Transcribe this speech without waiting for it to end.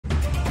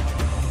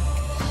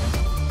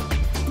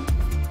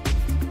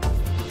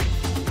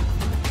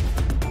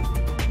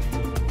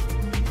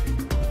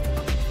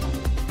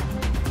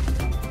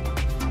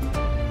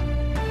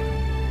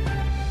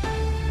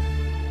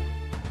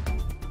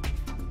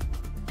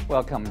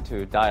Welcome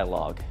to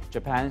Dialogue.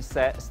 Japan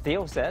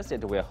still says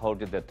it will hold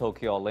the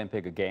Tokyo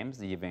Olympic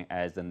Games even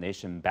as the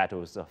nation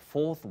battles a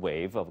fourth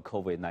wave of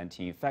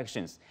COVID-19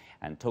 infections,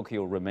 and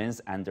Tokyo remains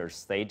under a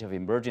state of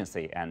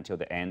emergency until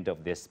the end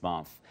of this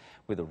month.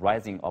 With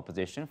rising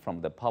opposition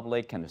from the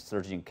public and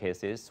surging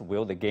cases,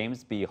 will the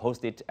Games be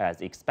hosted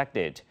as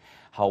expected?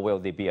 How will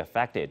they be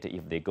affected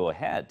if they go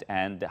ahead?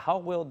 And how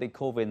will the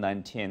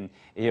COVID-19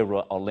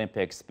 era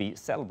Olympics be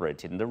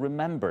celebrated and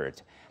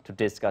remembered? To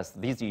discuss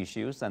these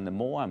issues and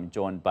more, I'm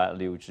joined by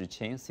Liu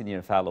Zhiqing,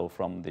 Senior Fellow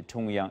from the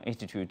Tungyang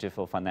Institute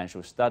for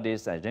Financial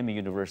Studies at Renmin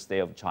University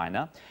of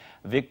China,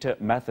 Victor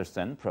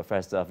Matheson,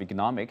 Professor of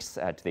Economics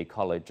at the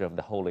College of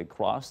the Holy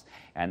Cross,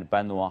 and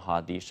Benoit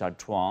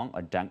Hadi-Chachuang,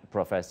 Adjunct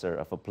Professor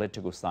of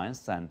Political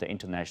Science and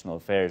International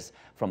Affairs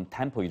from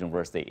Temple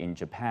University in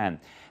Japan.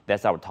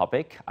 That's our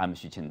topic. I'm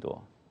Xu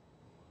Qinduo.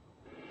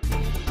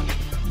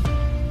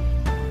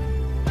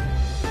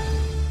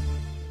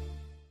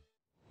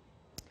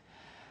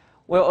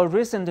 Well, a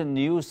recent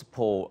news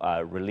poll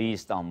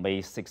released on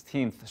May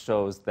 16th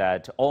shows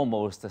that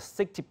almost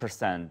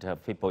 60%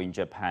 of people in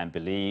Japan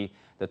believe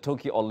the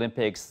Tokyo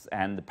Olympics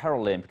and the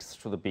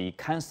Paralympics should be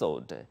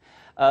cancelled.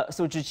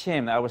 So,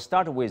 Zhiqing, I will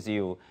start with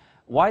you.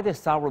 Why the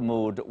sour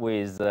mood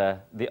with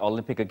the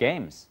Olympic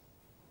Games?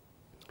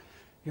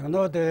 You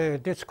know,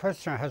 this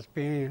question has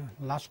been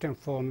lasting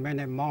for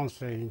many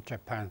months in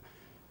Japan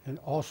and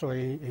also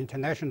in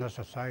international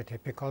society,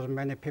 because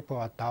many people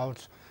are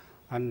doubts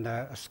and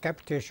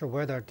skeptical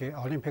whether the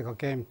Olympic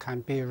Game can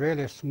be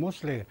really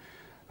smoothly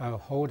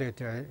held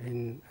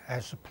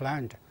as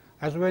planned.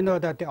 As we know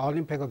that the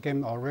Olympic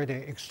Game already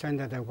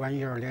extended 1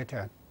 year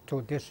later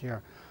to this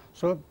year.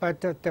 So, but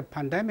the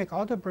pandemic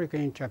outbreak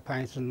in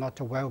Japan is not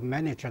well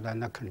managed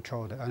and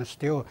controlled, and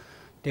still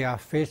they are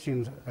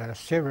facing a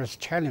serious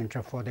challenge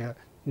for the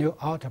new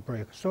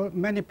outbreak. So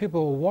many people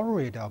are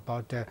worried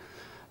about the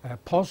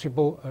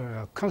possible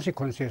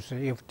consequences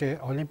if the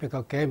Olympic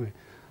Game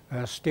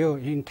still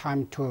in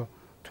time to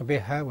be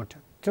held.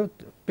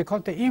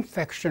 Because the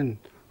infection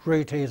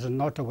rate is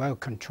not well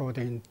controlled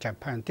in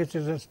Japan. This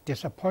is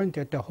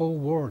disappointed the whole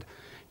world,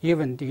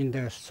 even in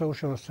the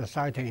social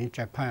society in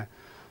Japan.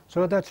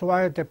 So that's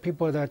why the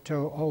people that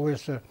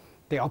always,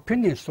 the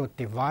opinions so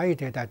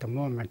divided at the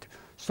moment.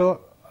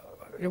 So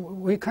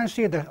we can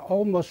see that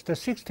almost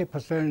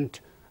 60%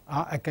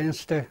 are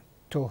against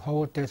to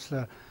hold this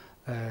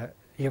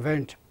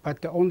event,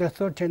 but only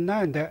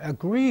 39 they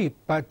agree,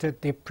 but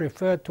they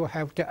prefer to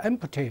have the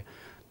empty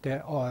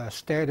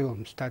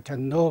stadiums, that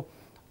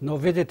no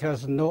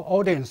visitors, no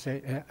audience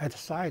at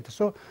site.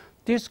 So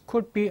this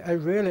could be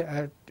really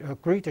a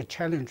great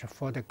challenge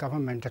for the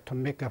government to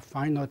make a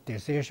final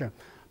decision.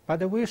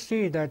 But we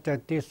see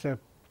that these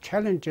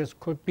challenges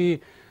could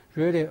be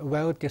really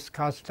well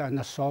discussed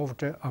and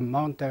solved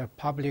among the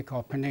public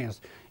opinions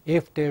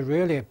if they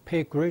really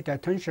pay great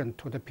attention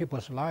to the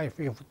people's life,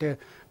 if the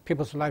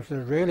people's lives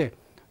are really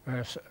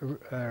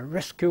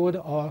rescued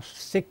or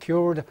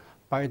secured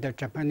by the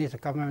Japanese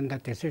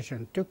government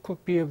decision. It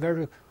could be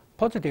very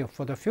positive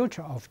for the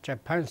future of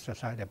Japan's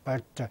society,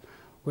 but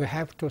we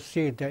have to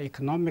see the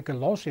economic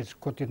losses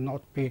could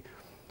not be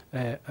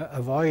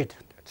avoided.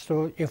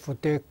 So if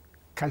the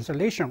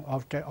cancellation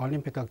of the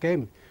Olympic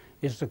Game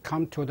is to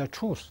come to the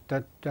truth,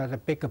 that there's a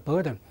big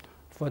burden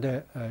for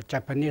the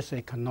Japanese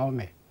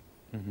economy.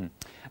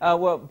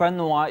 Mm-hmm. Well,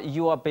 Benoit,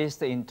 you are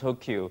based in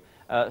Tokyo,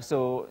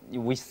 so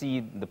we see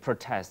the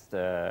protests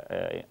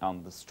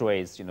on the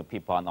streets. You know,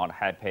 people are not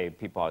happy.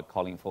 People are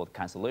calling for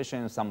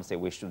cancellation. Some say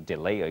we should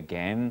delay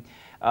again.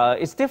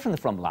 It's different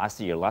from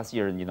last year. Last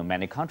year, you know,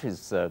 many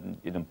countries,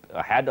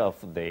 ahead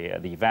of the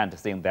event,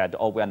 saying that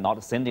we are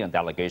not sending a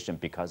delegation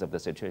because of the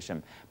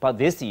situation. But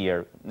this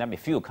year, I mean,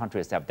 few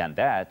countries have done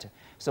that.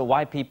 So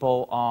why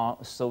people are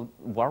so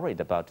worried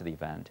about the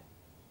event?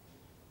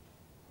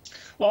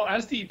 Well,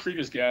 as the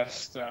previous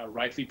guest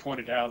rightly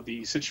pointed out,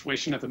 the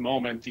situation at the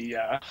moment,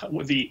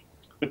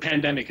 the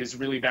pandemic is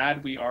really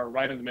bad. We are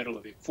right in the middle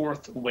of the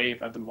fourth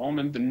wave at the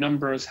moment. The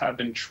numbers have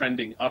been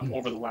trending up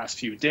over the last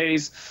few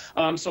days.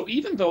 So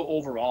even though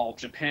overall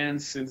Japan,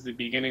 since the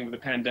beginning of the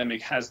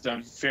pandemic, has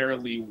done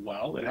fairly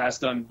well, it has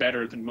done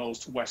better than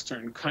most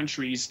Western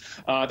countries,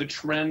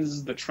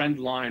 the trend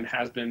line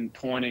has been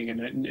pointing in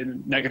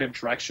a negative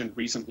direction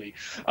recently.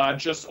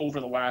 Just over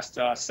the last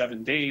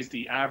 7 days,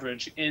 the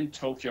average in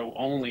Tokyo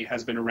only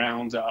has been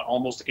around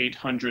almost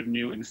 800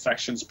 new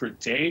infections per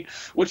day,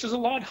 which is a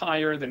lot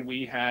higher than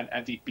we had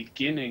at the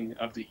beginning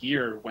of the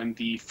year when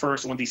the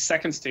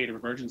second state of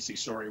emergency,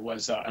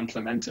 was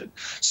implemented.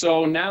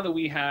 So now that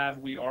we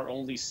are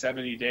only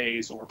 70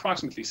 days or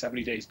approximately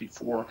 70 days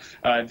before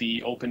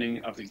the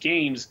opening of the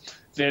Games,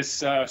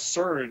 this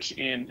surge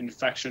in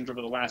infections over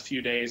the last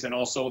few days and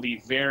also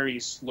the very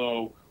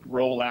slow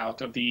rollout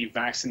of the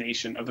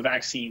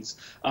vaccines,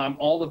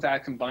 all of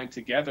that combined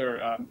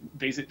together,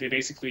 they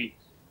basically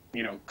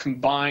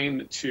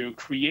combine to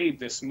create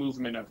this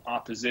movement of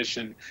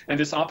opposition. And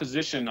this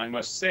opposition, I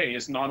must say,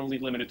 is not only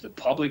limited to the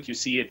public. You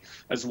see it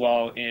as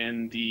well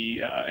in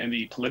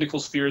the political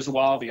sphere as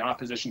well. The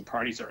opposition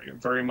parties are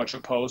very much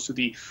opposed to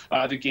the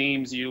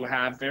games. You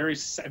have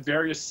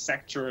various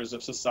sectors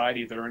of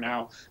society that are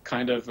now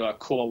kind of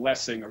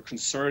coalescing or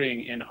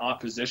concerting in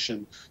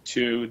opposition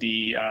to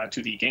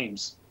the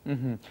games.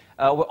 Mm-hmm.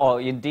 Well,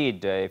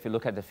 indeed, if you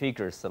look at the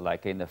figures,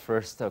 like in the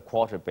first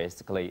quarter,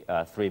 basically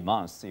 3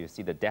 months, you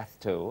see the death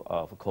toll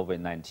of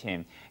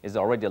COVID-19 is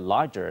already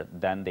larger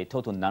than the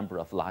total number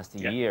of last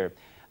year.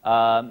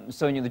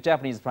 So the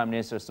Japanese Prime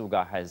Minister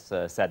Suga has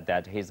said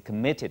that he's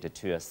committed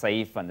to a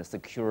safe and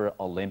secure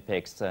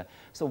Olympics.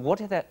 So what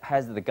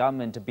has the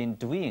government been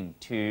doing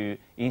to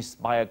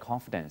inspire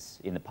confidence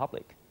in the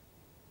public?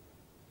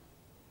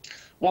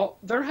 Well,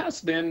 there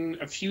has been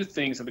a few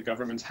things that the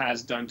government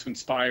has done to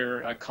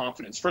inspire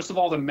confidence. First of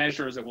all, the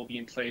measures that will be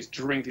in place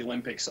during the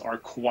Olympics are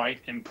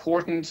quite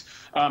important.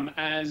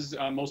 As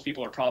most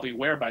people are probably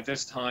aware by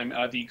this time,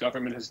 the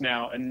government has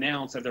now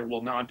announced that there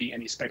will not be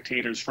any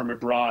spectators from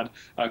abroad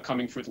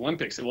coming for the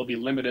Olympics. It will be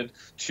limited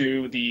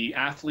to the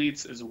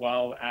athletes as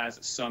well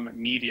as some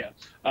media.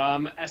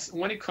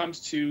 When it comes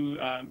to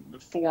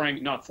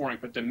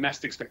but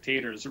domestic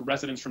spectators,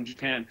 residents from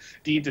Japan,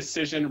 the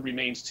decision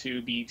remains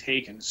to be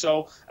taken.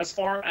 So as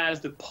far as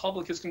the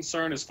public is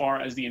concerned, as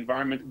far as the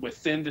environment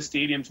within the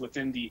stadiums,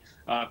 within the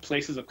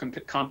places of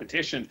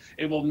competition,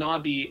 it will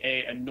not be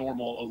a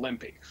normal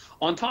Olympic.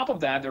 On top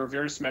of that, there are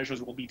various measures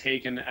that will be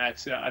taken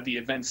at the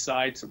event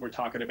sites. We're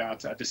talking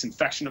about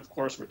disinfection, of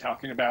course. We're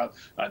talking about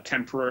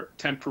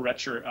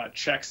temperature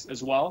checks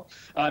as well.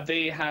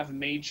 They have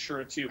made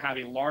sure to have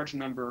a large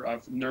number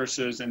of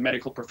nurses and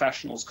medical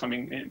professionals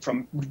coming in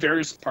from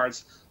various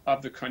parts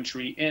of the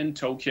country in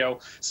Tokyo.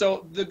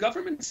 So the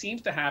government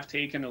seems to have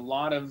taken a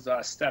lot of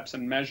steps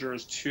and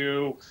measures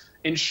to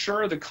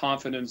ensure the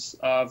confidence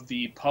of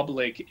the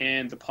public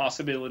in the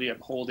possibility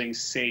of holding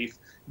safe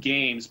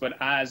games. But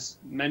as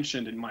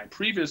mentioned in my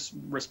previous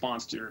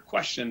response to your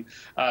question,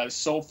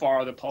 so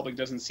far the public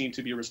doesn't seem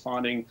to be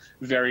responding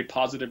very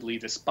positively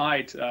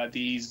despite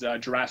these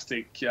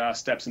drastic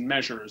steps and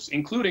measures,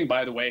 including,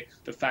 by the way,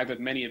 the fact that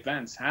many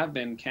events have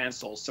been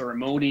canceled.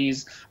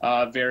 Ceremonies,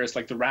 various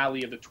like the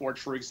rally of the torch,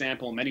 for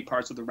example, many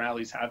parts of the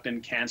rallies have been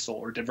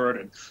canceled or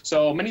diverted.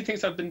 So many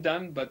things have been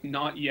done, but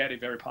not yet a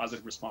very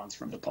positive response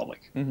from the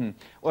public. Mm-hmm.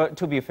 Well,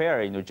 to be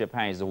fair,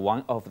 Japan is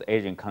one of the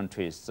Asian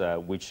countries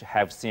which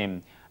have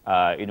seen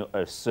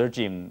a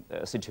surging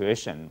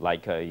situation,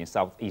 like in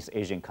Southeast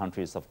Asian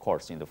countries, of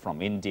course,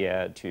 from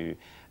India to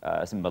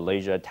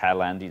Malaysia,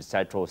 Thailand,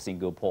 etc.,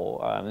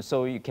 Singapore.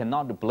 So you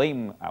cannot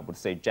blame, I would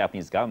say,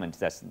 Japanese government.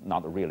 That's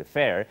not really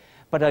fair.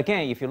 But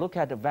again, if you look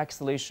at the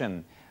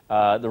vaccination,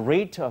 the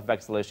rate of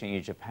vaccination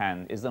in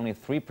Japan is only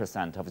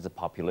 3% of the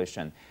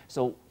population.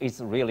 So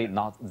it's really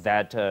not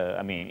that,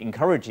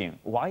 encouraging.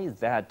 Why is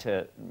that?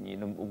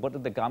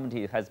 What the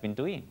government has been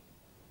doing?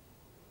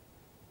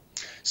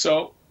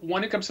 So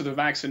when it comes to the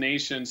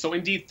vaccination, so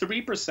indeed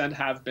 3%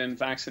 have been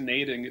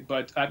vaccinated,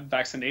 but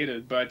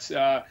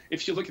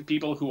if you look at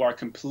people who are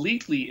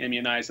completely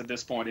immunized at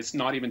this point, it's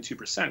not even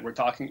 2%. We're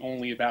talking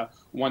only about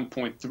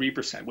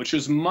 1.3%, which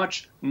is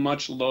much,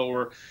 much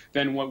lower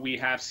than what we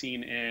have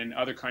seen in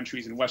other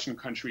countries, in Western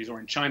countries, or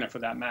in China for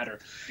that matter.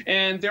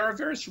 And there are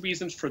various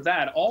reasons for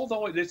that,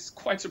 although it's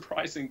quite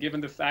surprising given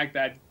the fact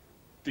that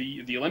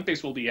the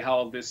Olympics will be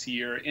held this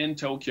year in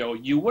Tokyo.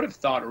 You would have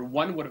thought, or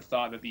one would have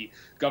thought, that the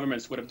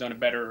governments would have done a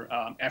better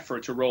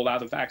effort to roll out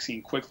the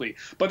vaccine quickly.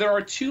 But there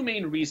are two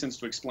main reasons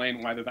to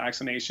explain why the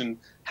vaccination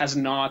has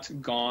not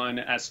gone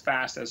as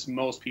fast as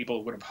most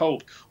people would have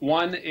hoped.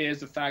 One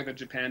is the fact that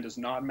Japan does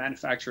not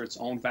manufacture its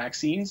own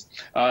vaccines.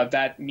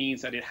 That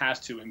means that it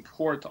has to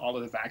import all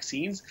of the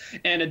vaccines.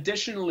 And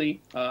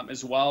additionally,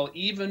 as well,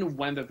 even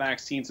when the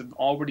vaccines have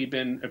already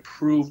been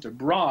approved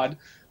abroad,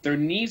 there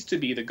needs to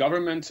be the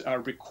government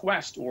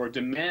request or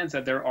demands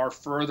that there are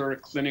further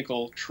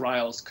clinical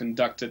trials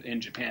conducted in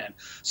Japan.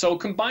 So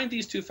combine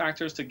these two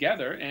factors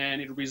together,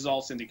 and it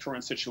results in the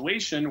current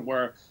situation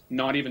where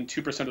not even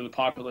 2% of the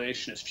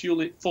population is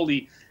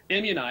fully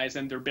immunized,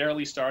 and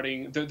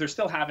they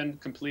still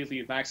haven't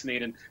completely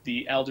vaccinated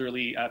the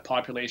elderly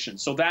population.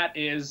 So that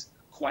is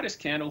quite a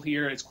scandal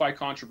here. It's quite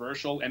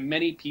controversial, and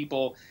many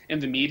people in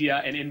the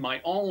media and in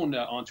my own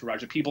entourage,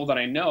 the people that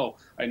I know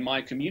in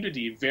my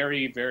community,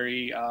 very,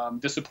 very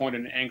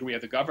disappointed and angry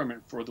at the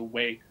government for the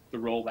way the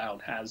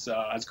rollout has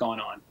gone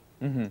on.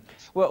 Mm-hmm.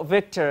 Well,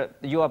 Victor,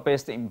 you are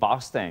based in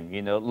Boston.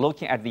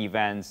 Looking at the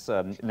events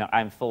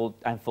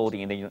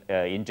unfolding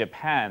in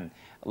Japan,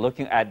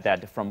 looking at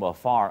that from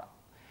afar.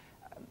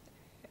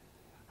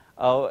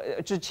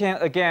 Zhiqian,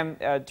 again,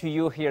 to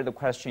you here the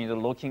question,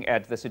 looking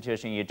at the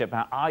situation in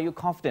Japan, are you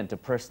confident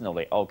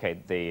personally,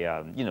 okay, the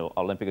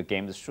Olympic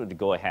Games should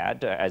go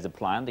ahead as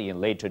planned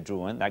in late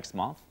June next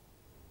month?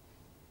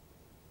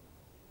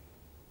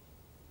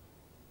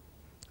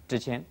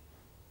 Zhiqian?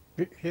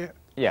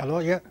 Yeah. Hello,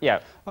 yeah. Yeah.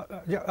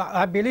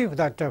 I believe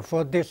that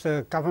for this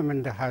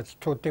government has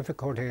two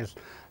difficulties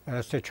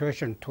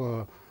situation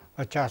to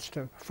adjust.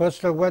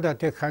 First, whether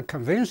they can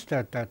convince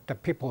the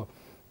people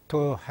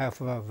to have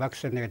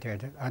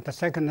vaccinated. And the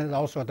second is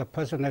also the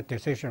personal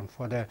decision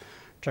for the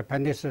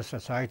Japanese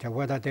society,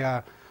 whether they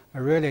are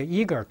really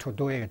eager to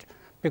do it.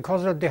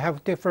 Because they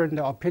have different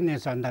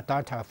opinions and the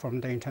data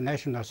from the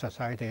international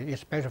society,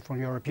 especially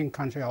from European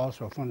countries,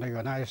 also from the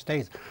United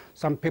States.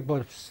 Some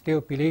people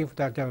still believe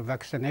that the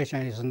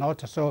vaccination is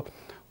not so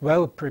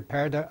well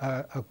prepared,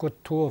 a good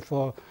tool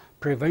for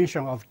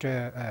prevention of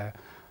the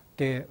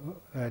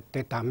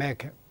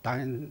dynamic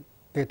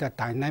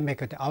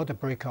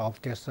outbreak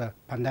of this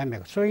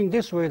pandemic. So in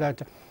this way,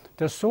 that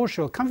the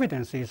social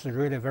confidence is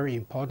really very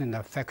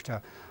important factor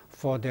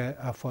for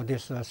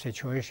this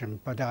situation.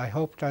 But I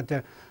hope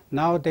that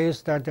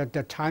nowadays that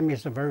the time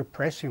is very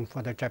pressing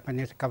for the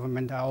Japanese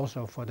government,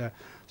 also for the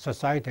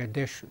society.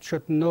 They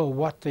should know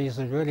what is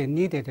really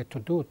needed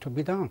to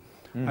be done,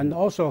 and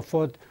also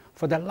for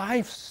the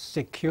life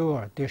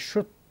secure, they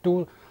should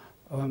do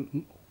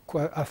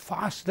a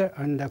faster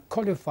and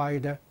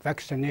qualified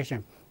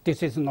vaccination.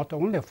 This is not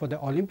only for the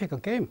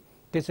Olympic game.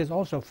 This is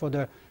also for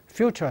the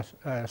future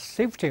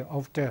safety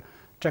of the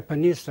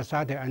Japanese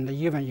society and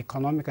even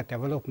economic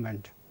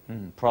development.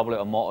 Probably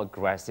a more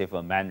aggressive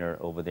manner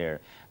over there.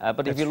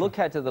 But if you look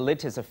at the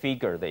latest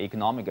figure, the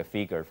economic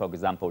figure, for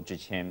example,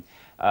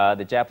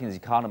 the Japanese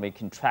economy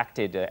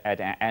contracted at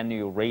an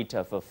annual rate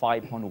of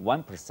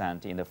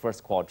 5.1% in the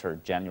first quarter,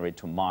 January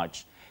to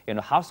March.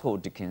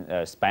 Household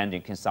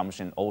spending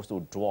consumption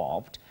also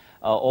dropped.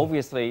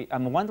 Obviously,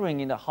 I'm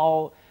wondering,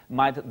 how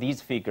might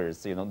these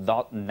figures,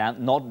 not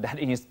that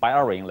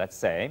inspiring, let's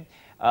say,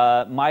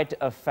 might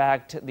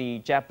affect the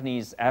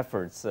Japanese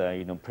efforts,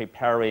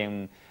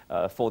 preparing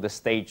for the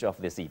stage of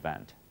this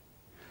event?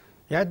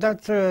 Yeah,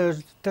 that's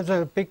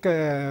a big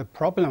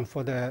problem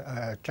for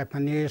the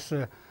Japanese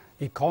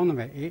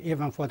economy,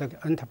 even for the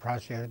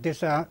enterprise.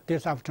 This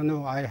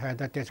afternoon, I had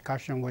a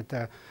discussion with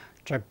the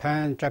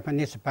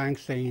Japanese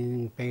banks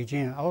in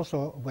Beijing.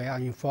 Also, we are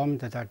informed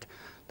that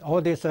all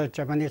these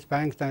Japanese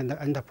banks and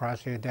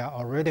enterprises, they are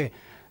already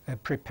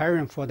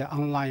preparing for the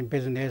online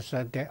business.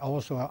 They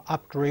also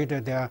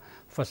upgraded their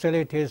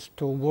facilities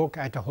to work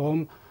at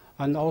home,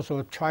 and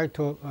also try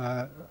to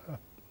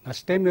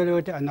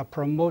stimulate and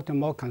promote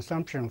more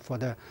consumption for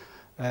the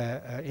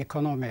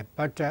economy.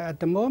 But at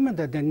the moment,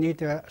 they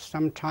need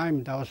some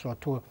time also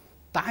to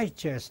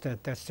digest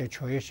the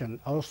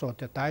situation, also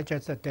to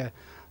digest the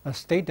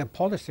state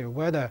policy,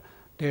 whether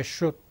they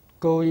should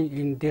go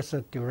in this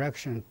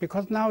direction.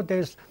 Because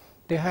nowadays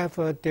they have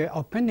the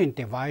opinion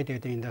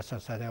divided in the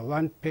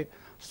society.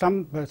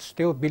 Some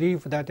still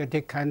believe that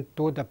they can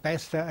do the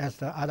best as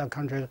the other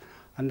countries,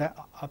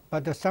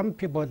 but some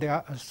people, they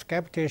are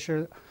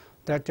skeptical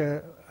that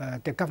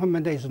the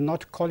government is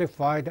not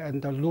qualified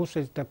and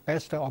loses the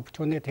best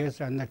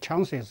opportunities and the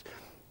chances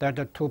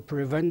that to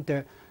prevent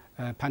the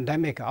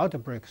pandemic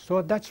outbreak.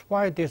 So that's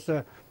why this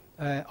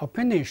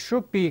opinion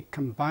should be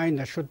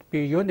combined, should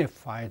be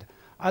unified.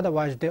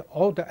 Otherwise,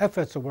 all the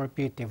efforts will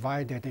be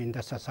divided in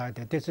the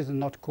society. This is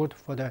not good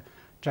for the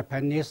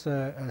Japanese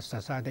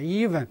society,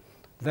 even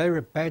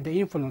very bad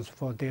influence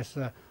for this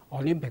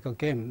Olympic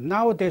game.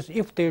 Nowadays,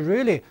 if they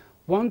really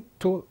want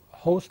to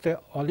host the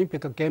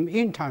Olympic game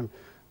in time,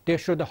 they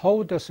should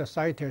hold the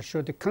society,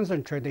 should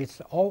concentrate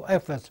its all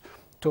efforts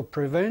to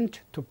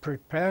prevent, to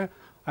prepare,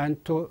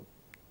 and to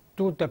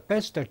do the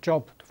best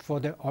job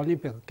for the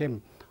Olympic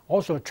game.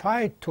 Also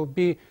try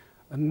to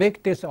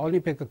make this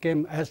Olympic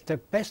game as the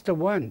best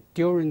one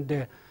during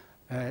the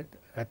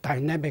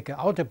dynamic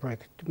outbreak.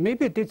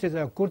 Maybe this is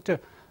a good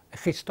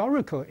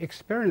historical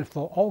experience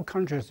for all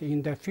countries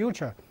in the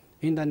future,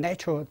 in the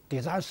natural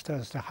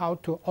disasters, how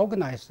to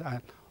organize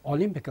an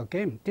Olympic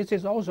game. This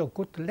is also a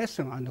good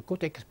lesson and a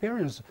good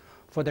experience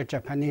for the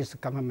Japanese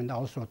government,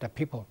 also the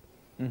people.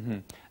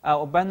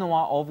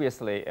 Benoit,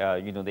 obviously,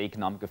 the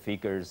economic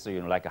figures,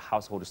 like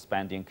household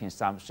spending,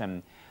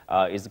 consumption,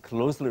 is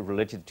closely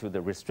related to the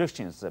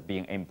restrictions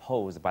being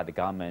imposed by the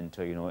government,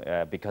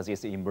 because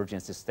it's an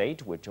emergency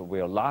state, which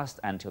will last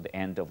until the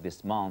end of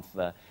this month.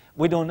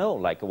 We don't know,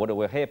 what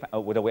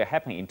will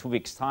happen in 2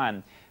 weeks'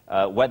 time,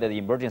 whether the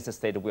emergency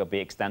state will be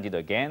extended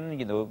again,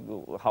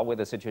 how will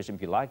the situation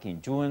be like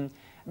in June.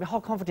 I mean,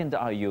 how confident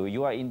are you?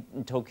 You are in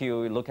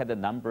Tokyo, you look at the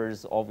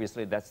numbers,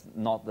 obviously that's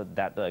not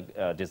that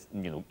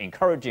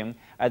encouraging,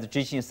 as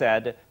Jixin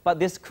said, but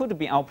this could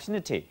be an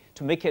opportunity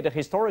to make it a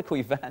historical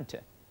event.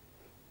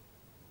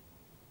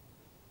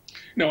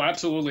 No,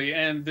 absolutely.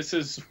 And this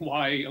is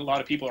why a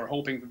lot of people are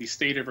hoping that the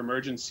state of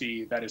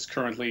emergency that is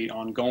currently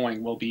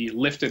ongoing will be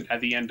lifted at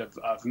the end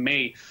of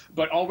May.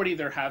 But already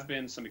there have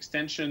been some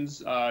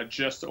extensions.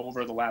 Just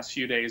over the last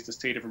few days, the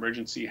state of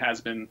emergency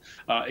has been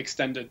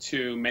extended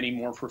to many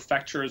more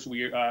prefectures.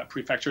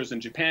 Prefectures in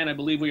Japan, I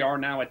believe we are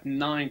now at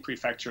 9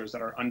 prefectures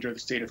that are under the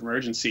state of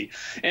emergency.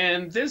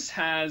 And this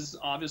has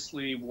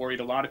obviously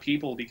worried a lot of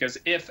people, because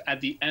if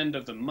at the end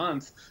of the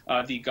month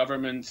the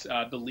government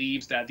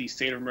believes that the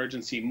state of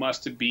emergency must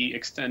to be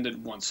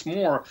extended once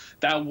more,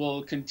 that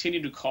will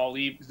continue to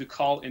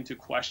call into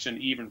question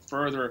even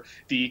further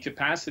the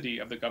capacity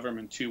of the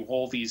government to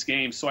hold these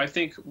games. So I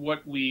think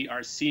what we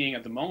are seeing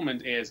at the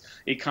moment is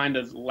a kind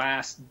of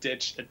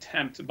last-ditch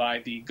attempt by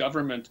the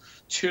government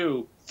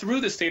to,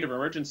 through the state of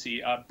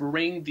emergency,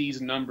 bring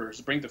these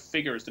numbers, bring the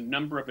figures, the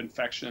number of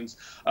infections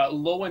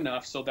low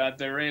enough so that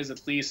there is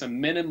at least a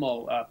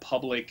minimal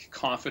public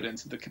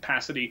confidence in the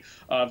capacity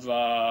of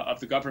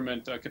the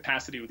government,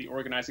 capacity of the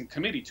organizing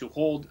committee to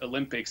hold the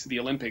Olympics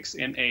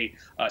in a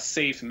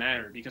safe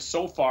manner. Because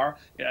so far,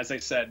 as I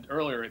said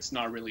earlier, it's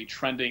not really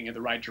trending in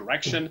the right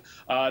direction.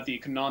 The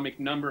economic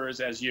numbers,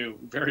 as you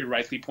very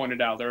rightly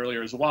pointed out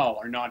earlier as well,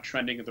 are not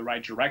trending in the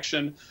right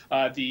direction.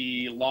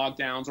 The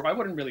lockdowns, or I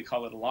wouldn't really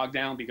call it a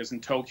lockdown, because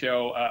in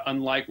Tokyo,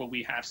 unlike what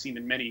we have seen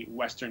in many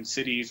Western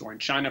cities, or in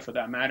China for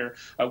that matter,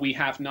 we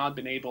have not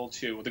been able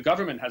to, the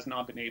government has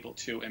not been able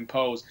to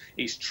impose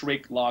a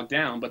strict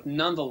lockdown. But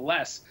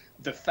nonetheless,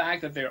 the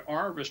fact that there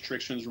are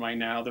restrictions right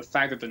now, the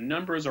fact that the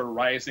numbers are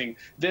rising,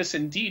 this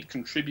indeed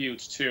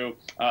contributes to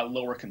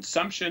lower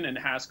consumption and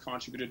has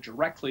contributed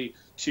directly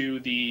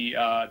to the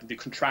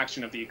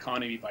contraction of the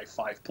economy by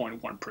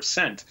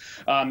 5.1%.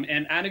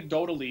 And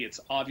anecdotally, it's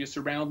obvious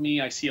around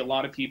me. I see a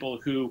lot of people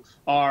who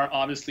are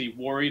obviously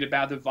worried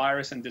about the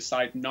virus and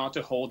decide not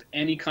to hold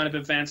any kind of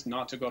events,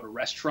 not to go to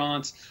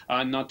restaurants,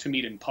 not to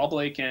meet in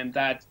public, and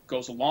that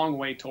goes a long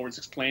way towards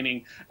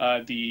explaining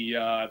the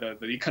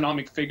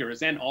economic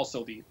figures and also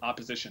the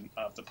opposition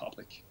of the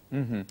public.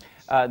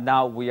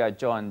 Now we are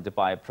joined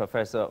by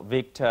Professor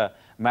Victor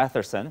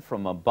Matheson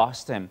from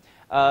Boston.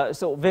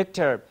 So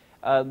Victor,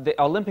 the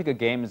Olympic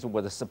Games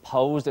were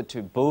supposed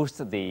to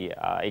boost the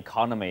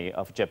economy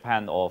of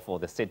Japan, or for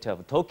the city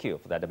of Tokyo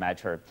for that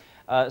matter.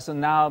 So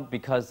now,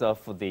 because of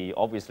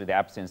obviously the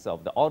absence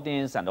of the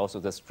audience and also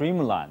the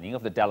streamlining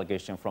of the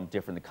delegation from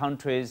different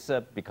countries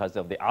because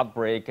of the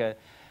outbreak,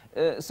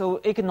 so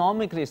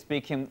economically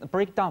speaking,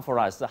 break down for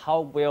us,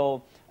 how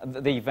will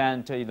the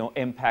event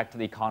impact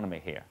the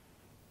economy here?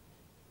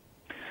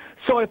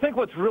 So I think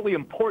what's really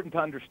important to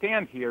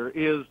understand here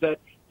is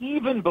that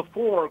even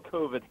before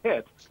COVID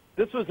hit,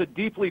 this was a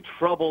deeply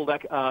troubled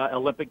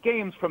Olympic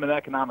Games from an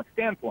economic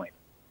standpoint.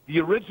 The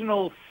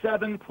original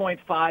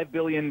 $7.5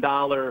 billion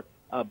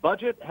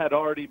budget had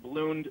already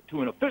ballooned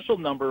to an official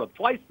number of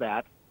twice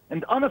that,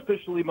 and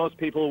unofficially most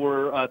people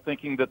were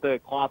thinking that the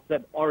costs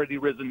had already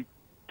risen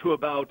to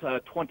about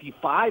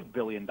 $25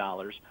 billion.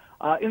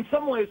 In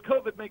some ways,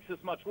 COVID makes this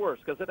much worse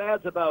because it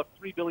adds about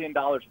 $3 billion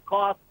of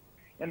cost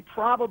and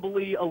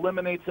probably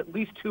eliminates at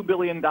least $2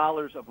 billion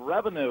of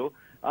revenue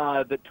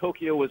that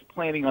Tokyo was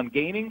planning on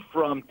gaining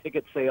from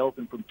ticket sales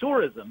and from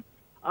tourism.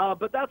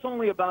 But that's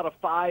only about a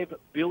 $5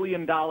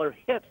 billion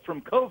hit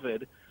from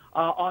COVID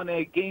on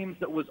a Games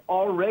that was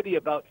already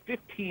about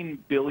 $15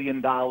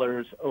 billion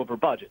over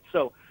budget.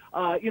 So,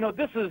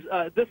 this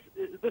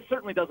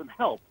certainly doesn't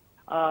help.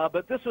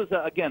 But this was,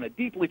 again, a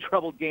deeply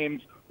troubled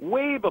Games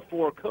way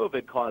before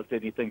COVID caused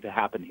anything to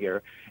happen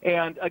here.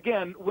 And,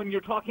 again, when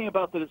you're talking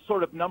about the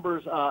sort of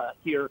numbers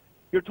here,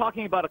 you're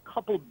talking about a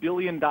couple $2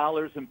 billion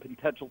in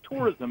potential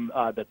tourism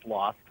that's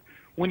lost.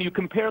 When you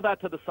compare that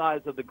to the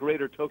size of the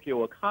greater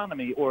Tokyo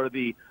economy or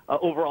the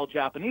overall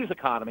Japanese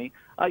economy,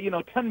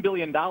 $10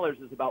 billion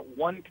is about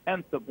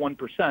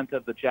 0.1%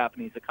 of the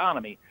Japanese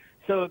economy.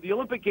 So the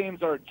Olympic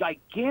Games are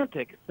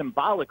gigantic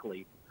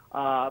symbolically.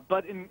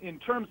 But in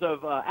terms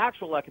of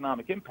actual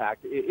economic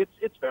impact,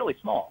 it's fairly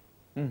small.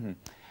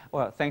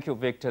 Well, thank you,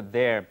 Victor.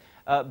 There,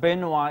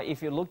 Benoit,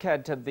 if you look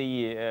at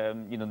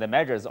the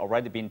measures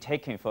already been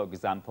taken, for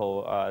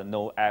example,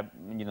 no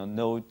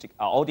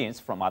audience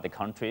from other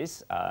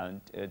countries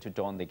to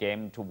join the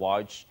game to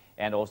watch,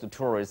 and also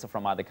tourists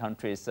from other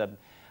countries.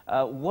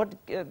 What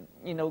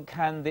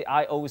can the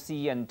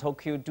IOC and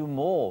Tokyo do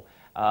more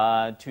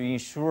to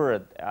ensure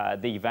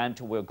the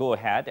event will go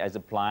ahead as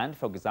planned?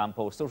 For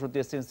example, social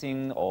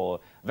distancing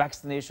or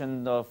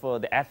vaccination for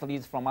the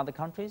athletes from other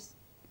countries?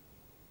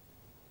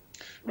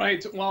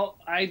 Right. Well,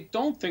 I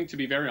don't think, to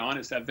be very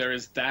honest, that there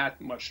is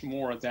that much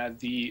more that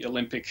the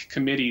Olympic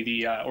Committee,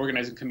 the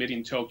organizing committee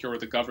in Tokyo, or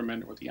the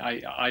government, or the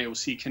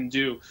IOC can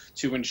do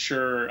to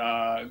ensure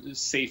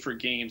safer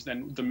games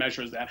than the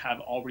measures that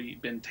have already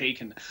been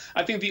taken.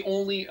 I think the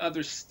only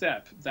other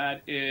step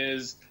that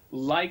is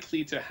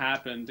likely to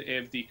happen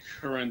if the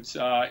current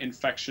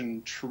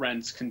infection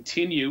trends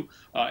continue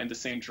in the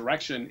same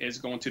direction is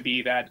going to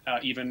be that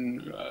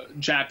even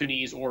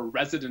Japanese or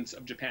residents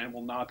of Japan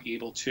will not be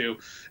able to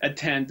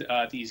attend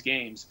these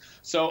games.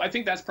 So I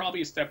think that's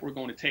probably a step we're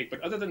going to take.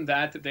 But other than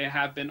that, there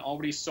have been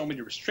already so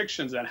many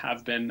restrictions that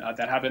have been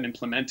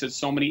implemented,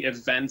 so many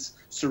events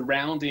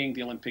surrounding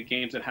the Olympic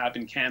Games that have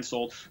been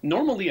canceled.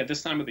 Normally at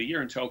this time of the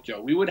year in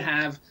Tokyo, we would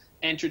have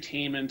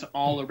entertainment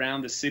all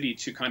around the city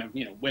to kind of,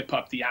 whip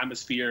up the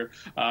atmosphere,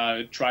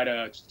 try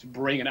to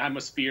bring an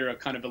atmosphere of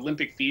kind of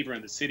Olympic fever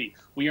in the city.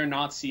 We are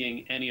not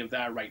seeing any of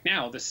that right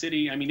now. The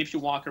city, I mean, if you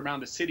walk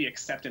around the city,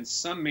 except in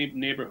some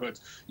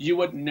neighborhoods, you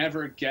would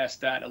never guess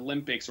that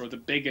Olympics or the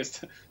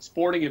biggest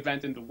sporting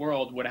event in the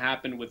world would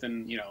happen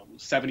within,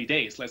 70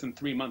 days, less than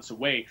 3 months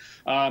away.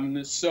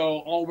 So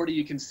already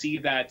you can see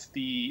that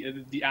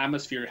the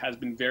atmosphere has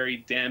been very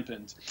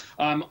dampened.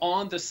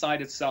 On the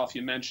site itself,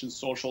 you mentioned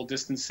social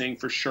distancing.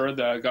 For sure,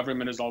 the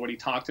government has already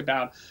talked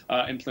about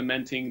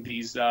implementing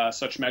these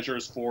such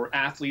measures for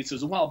athletes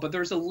as well. But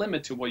there's a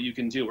limit to what you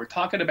can do. We're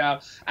talking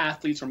about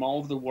athletes from all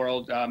over the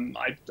world.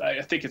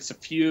 I think it's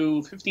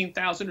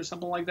 15,000 or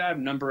something like that,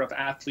 number of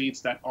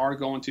athletes that are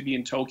going to be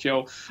in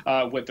Tokyo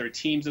with their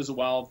teams as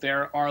well.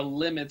 There are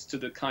limits to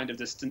the kind of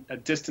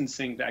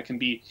distancing that can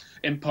be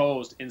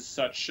imposed in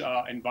such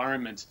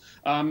environment.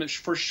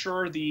 For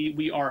sure,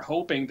 we are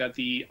hoping that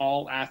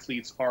all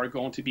athletes are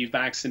going to be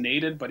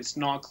vaccinated, but it's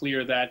not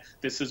clear that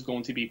this is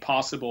going to be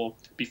possible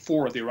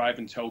before they arrive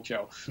in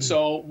Tokyo.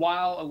 So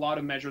while a lot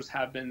of measures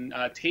have been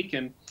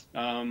taken,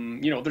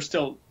 there's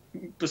still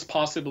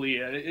possibly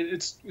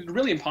it's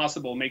really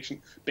impossible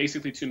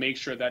basically to make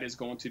sure that is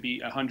going to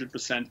be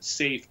 100%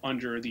 safe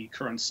under the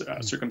current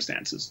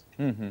circumstances.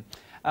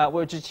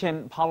 Well,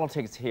 Zhiqian,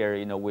 politics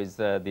here, with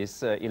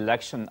this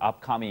election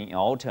upcoming in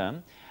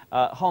autumn,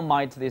 how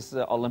might this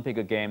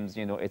Olympic Games,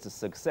 its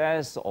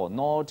success or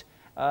not,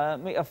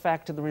 may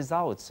affect the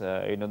results?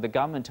 The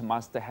government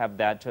must have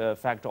that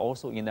fact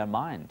also in their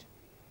mind.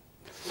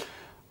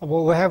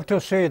 Well, we have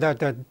to say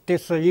that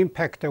this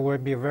impact will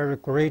be very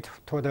great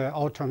to the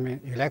autumn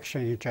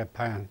election in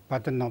Japan.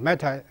 But no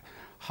matter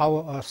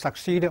how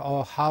succeed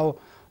or how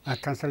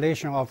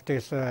cancellation of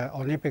this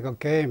Olympic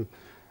game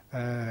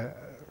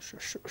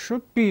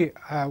should be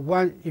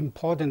one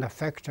important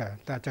factor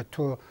that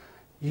to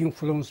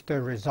influence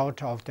the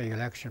result of the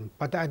election.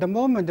 But at the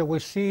moment, we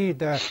see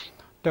the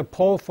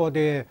poll for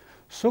the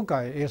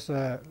Suga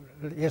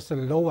is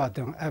lower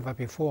than ever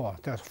before.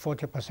 That's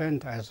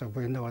 40%, as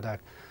we know that.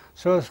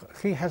 So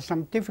he has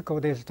some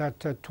difficulties that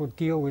to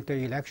deal with the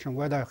election,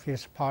 whether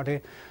his party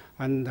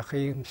and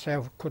he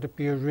himself could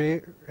be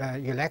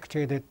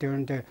re-elected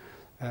during the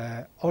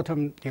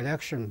autumn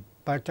election.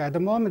 But at the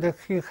moment,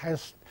 he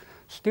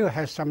still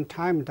has some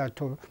time that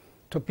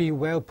to be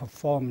well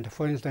performed.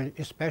 For instance,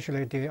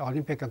 especially the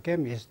Olympic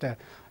game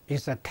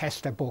is a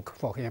test book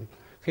for him.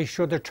 He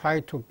should try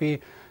to be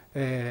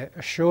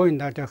showing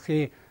that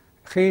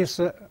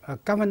his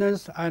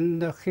governance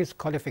and his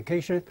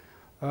qualification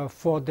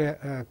for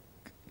the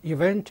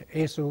event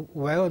is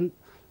well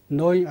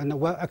known and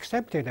well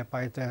accepted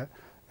by the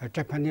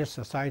Japanese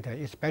society,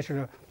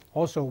 especially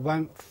also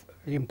one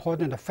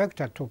important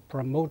factor to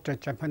promote the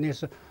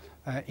Japanese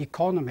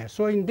economy.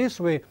 So in this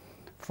way,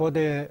 for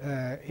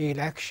the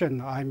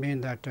election, I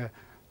mean that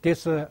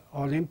this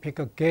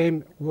Olympic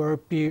game will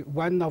be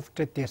one of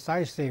the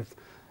decisive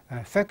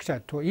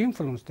factor to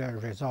influence the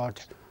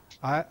result.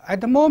 At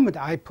the moment,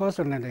 I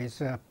personally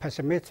is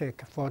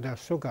pessimistic for the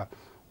Suga,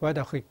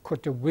 whether he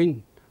could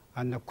win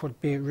and could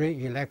be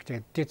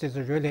re-elected. This is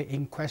really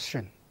in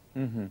question.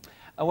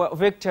 Well,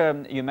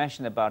 Victor, you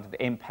mentioned about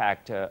the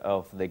impact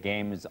of the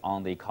games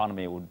on the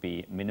economy would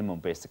be minimum,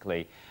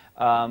 basically.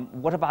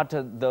 What about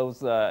those,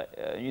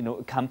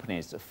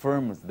 companies,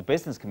 firms, the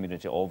business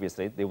community?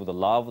 Obviously, they would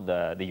love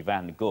the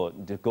event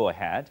to go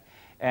ahead.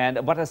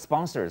 And what are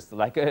sponsors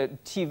like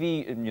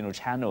TV,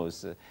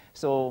 channels?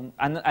 So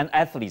and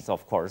athletes,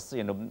 of course.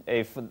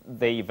 If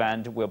the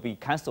event will be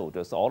cancelled,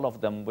 so all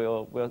of them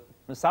will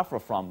suffer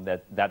from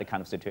that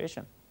kind of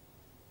situation.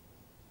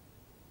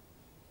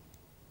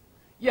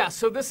 Yeah,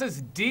 so this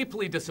is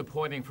deeply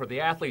disappointing for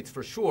the athletes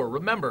for sure.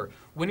 Remember,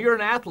 when you're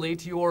an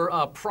athlete, your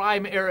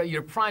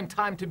prime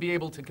time to be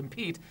able to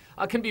compete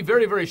can be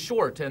very, very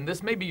short, and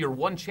this may be your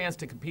one chance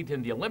to compete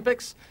in the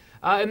Olympics.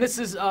 And this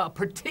is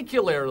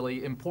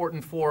particularly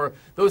important for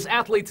those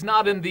athletes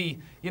not in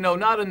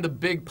the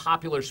big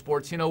popular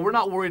sports. We're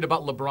not worried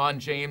about LeBron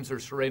James or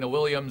Serena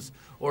Williams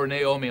or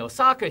Naomi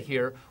Osaka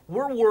here.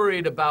 We're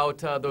worried about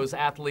those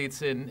athletes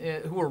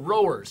who are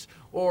rowers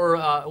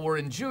or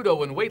in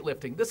judo and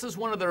weightlifting. This is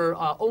one of their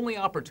only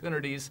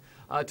opportunities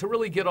to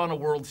really get on a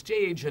world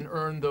stage and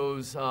earn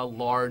those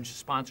large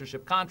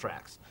sponsorship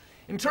contracts.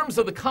 In terms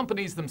of the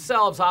companies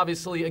themselves,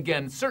 obviously,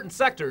 again, certain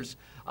sectors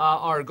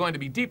are going to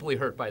be deeply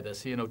hurt by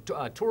this.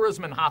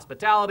 Tourism and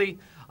hospitality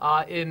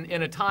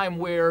in a time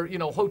where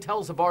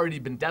hotels have already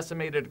been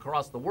decimated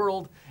across the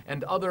world,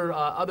 and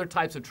other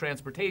types of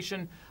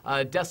transportation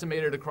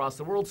decimated across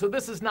the world. So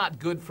this is not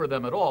good for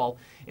them at all.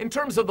 In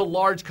terms of the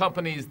large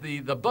companies,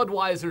 the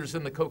Budweisers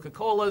and the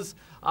Coca-Colas,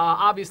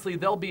 obviously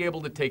they'll be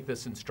able to take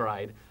this in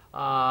stride.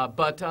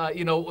 But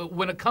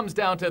when it comes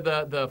down to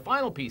the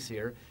final piece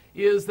here,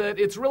 is that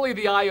it's really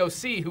the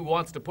IOC who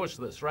wants to push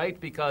this, right?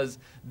 Because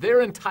their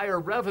entire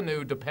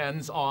revenue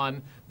depends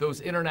on those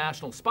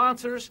international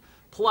sponsors.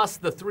 plus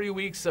the 3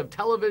 weeks of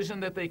television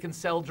that they can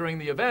sell during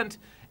the event.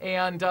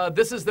 And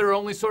this is their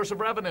only source of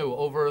revenue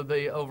over a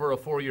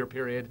 4-year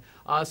period.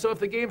 So if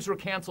the games were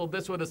canceled,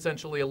 this would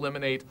essentially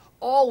eliminate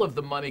all of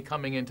the money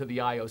coming into the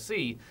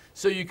IOC.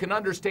 So you can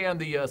understand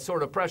the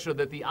sort of pressure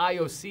that the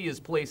IOC is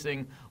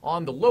placing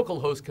on the local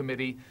host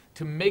committee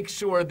to make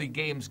sure the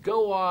games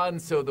go on,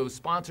 so those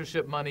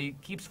sponsorship money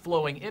keeps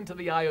flowing into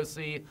the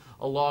IOC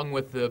along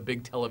with the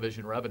big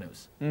television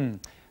revenues.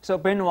 So,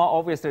 Benoit,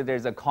 obviously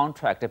there's a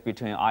contract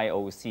between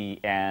IOC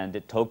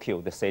and Tokyo,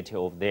 the city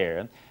over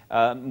there.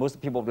 Most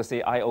people will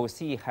say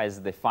IOC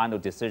has the final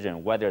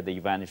decision whether the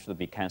event should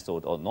be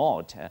cancelled or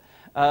not.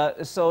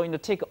 So,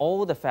 take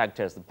all the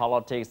factors, the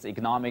politics,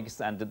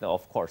 economics, and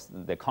of course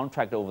the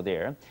contract over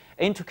there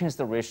into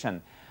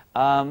consideration.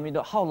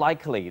 How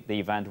likely the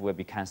event will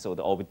be cancelled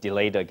or be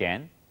delayed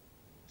again?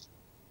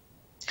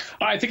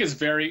 I think it's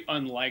very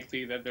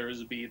unlikely that there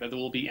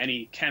will be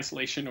any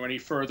cancellation or any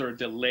further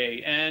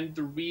delay, and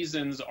the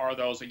reasons are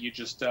those that you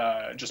just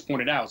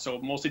pointed out. So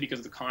mostly because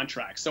of the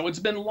contract. So it's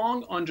been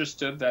long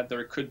understood that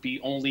there could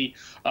be only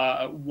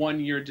a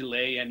 1-year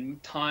delay,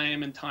 and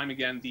time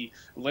again, the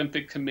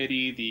Olympic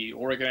Committee, the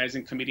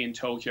organizing committee in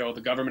Tokyo, the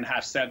government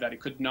have said that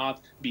it could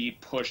not be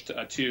pushed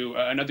to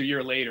another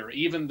year later.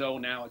 Even though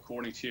now,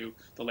 according to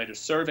the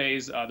latest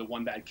surveys, the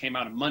one that came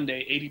out on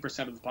Monday,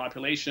 80% of the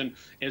population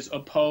is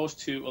opposed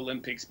to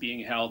Olympics being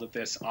held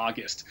this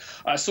August.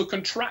 So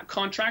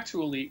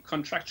contractually,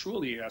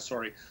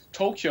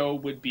 Tokyo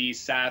would be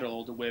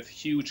saddled with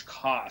huge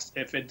costs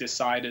if it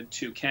decided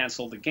to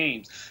cancel the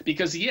games.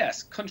 Because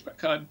yes,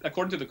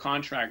 according to the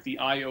contract, the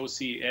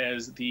IOC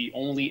is the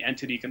only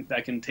entity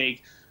that can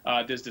take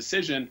this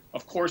decision.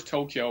 Of course,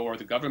 Tokyo or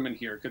the government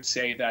here could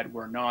say that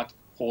we're not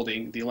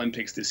holding the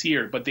Olympics this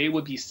year, but they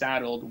would be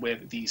saddled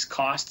with these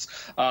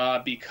costs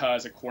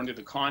because according to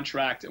the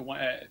contract,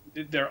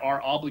 there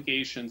are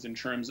obligations in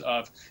terms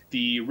of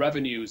the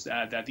revenues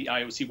that the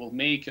IOC will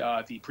make.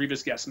 The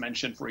previous guest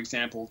mentioned, for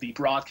example, the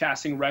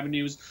broadcasting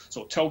revenues.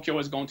 So Tokyo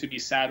is going to be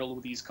saddled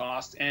with these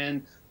costs.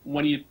 And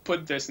when you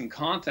put this in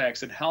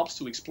context, it helps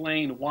to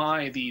explain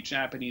why the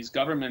Japanese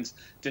government,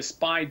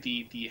 despite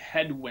the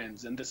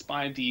headwinds and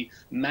despite the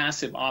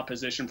massive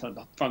opposition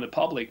from the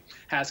public,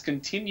 has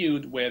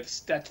continued with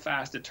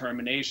steadfast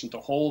determination to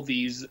hold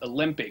these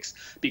Olympics.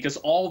 Because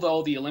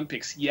although the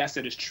Olympics, yes,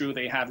 it is true,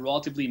 they have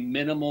relatively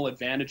minimal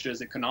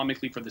advantages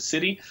economically for the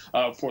city,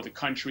 for the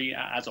country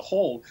as a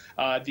whole,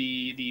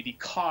 the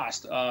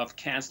cost of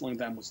canceling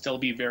them would still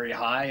be very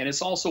high. And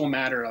it's also a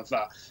matter of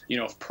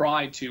of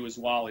pride too as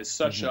well. Is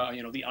such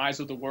the eyes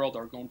of the world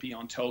are going to be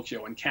on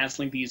Tokyo, and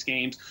canceling these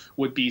games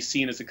would be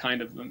seen as a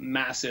kind of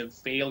massive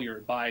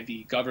failure by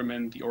the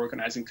government, the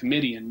organizing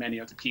committee, and many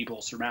of the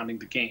people surrounding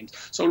the games.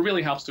 So it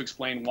really helps to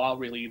explain why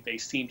really they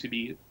seem to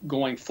be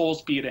going full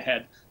speed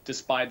ahead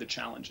despite the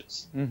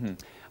challenges.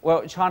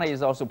 Well, China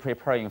is also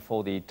preparing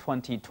for the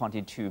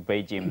 2022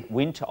 Beijing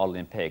Winter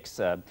Olympics.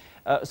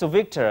 So,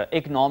 Victor,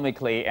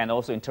 economically and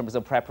also in terms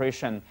of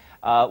preparation,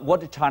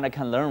 what China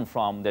can learn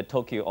from the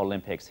Tokyo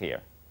Olympics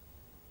here?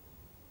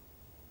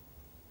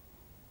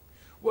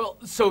 Well,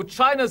 so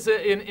China's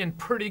in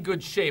pretty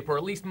good shape, or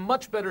at least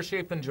much better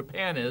shape than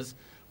Japan is,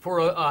 for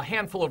a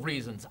handful of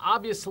reasons.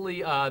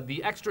 Obviously,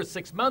 the extra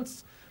 6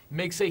 months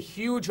makes a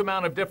huge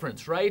amount of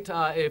difference, right?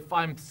 If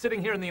I'm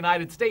sitting here in the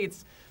United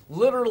States,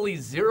 literally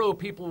 0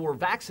 people were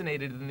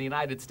vaccinated in the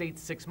United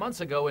States 6 months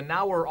ago, and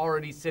now we're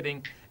already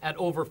sitting at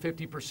over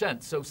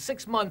 50%. So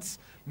 6 months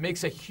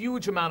makes a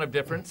huge amount of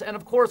difference. And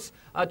of course,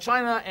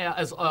 China,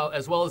 as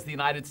well as the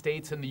United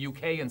States and the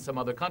UK and some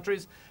other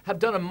countries, have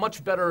done a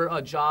much better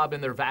job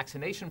in their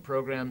vaccination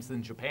programs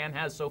than Japan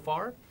has so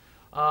far.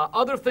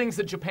 Other things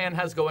that Japan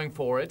has going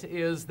for it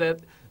is that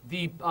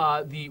the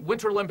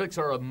Winter Olympics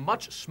are a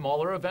much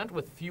smaller event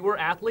with fewer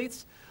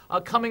athletes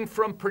coming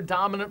from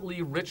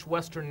predominantly rich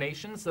Western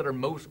nations that are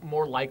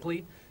more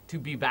likely to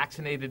be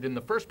vaccinated in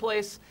the first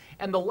place.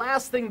 And the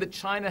last thing that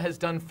China has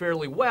done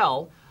fairly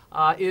well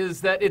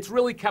is that it's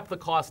really kept the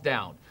cost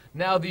down.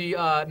 Now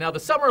the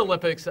Summer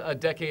Olympics a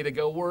decade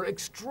ago were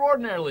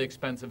extraordinarily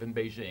expensive in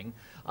Beijing,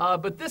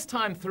 but this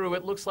time through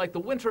it looks like the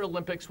Winter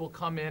Olympics will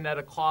come in at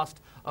a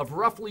cost of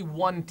roughly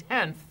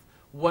 1/10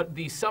 what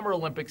the Summer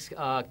Olympics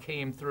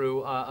came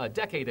through a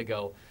decade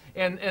ago.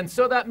 And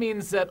so that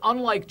means that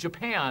unlike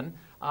Japan,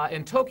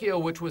 in Tokyo,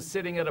 which was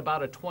sitting at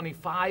about a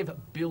 $25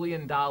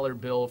 billion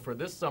bill for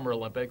this Summer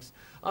Olympics,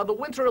 the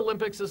Winter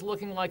Olympics is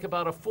looking like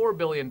about a $4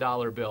 billion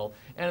bill.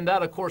 And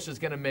that, of course, is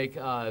going to make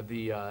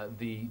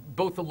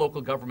both the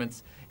local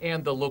governments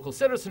and the local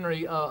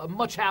citizenry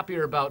much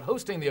happier about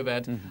hosting the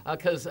event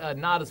because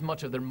not as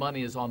much of their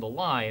money is on the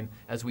line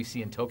as we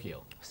see in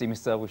Tokyo.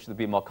 Seems we should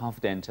be more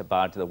confident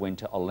about the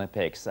Winter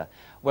Olympics.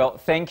 Well,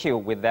 thank you.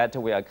 With that,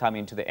 we are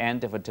coming to the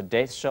end of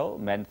today's show.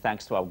 Many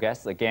thanks to our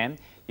guests again.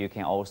 You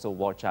can also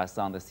watch us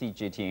on the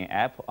CGTN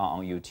app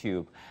on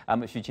YouTube.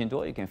 I'm Xu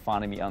Qinduo. You can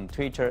find me on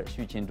Twitter,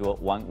 Xu Qinduo,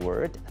 one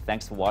word.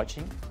 Thanks for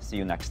watching. See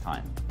you next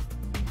time.